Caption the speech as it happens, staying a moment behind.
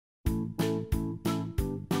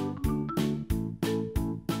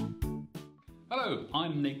Hello,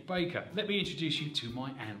 I'm Nick Baker. Let me introduce you to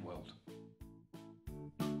my ant world.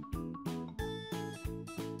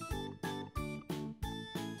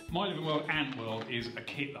 My Living World Ant World is a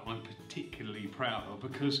kit that I'm particularly proud of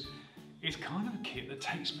because it's kind of a kit that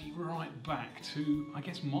takes me right back to, I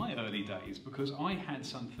guess, my early days, because I had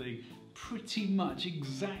something pretty much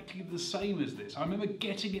exactly the same as this. I remember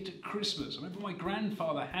getting it at Christmas. I remember my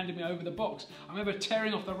grandfather handing me over the box. I remember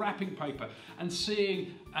tearing off the wrapping paper and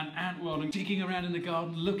seeing an ant world and digging around in the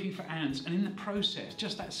garden looking for ants, and in the process,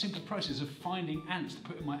 just that simple process of finding ants to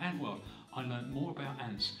put in my ant world, I learned more about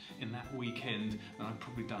ants in that weekend than I've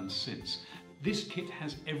probably done since. This kit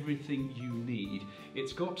has everything you need.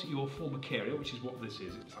 It's got your formicaria, which is what this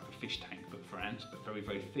is. It's like a fish tank, but for ants, but very,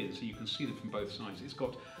 very thin, so you can see them from both sides. It's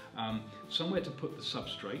got somewhere to put the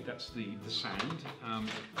substrate, that's the sand, and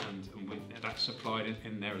that's supplied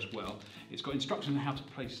in there as well. It's got instructions on how to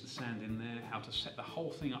place the sand in there, how to set the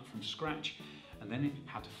whole thing up from scratch, and then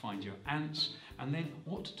how to find your ants, and then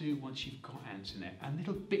what to do once you've got ants in there, and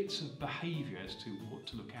little bits of behaviour as to what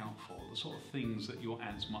to look out for, the sort of things that your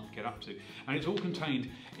ants might get up to. And it's all contained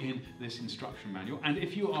in this instruction manual. And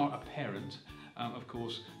if you are a parent, of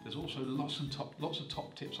course, there's also lots of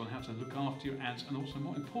top tips on how to look after your ants, and also,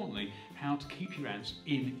 more importantly, how to keep your ants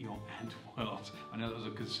in your ant world. I know that was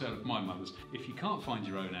a concern of my mother's. If you can't find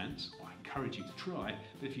your own ants, well, I encourage you to try,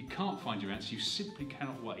 but if you can't find your ants, you simply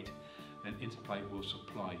cannot wait, then Interplay will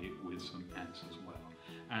supply you with some ants as well.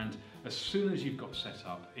 And as soon as you've got set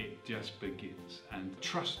up, it just begins. And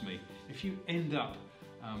trust me, if you end up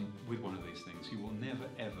with one of these things, you will never,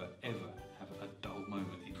 ever, ever have a dull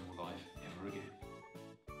moment in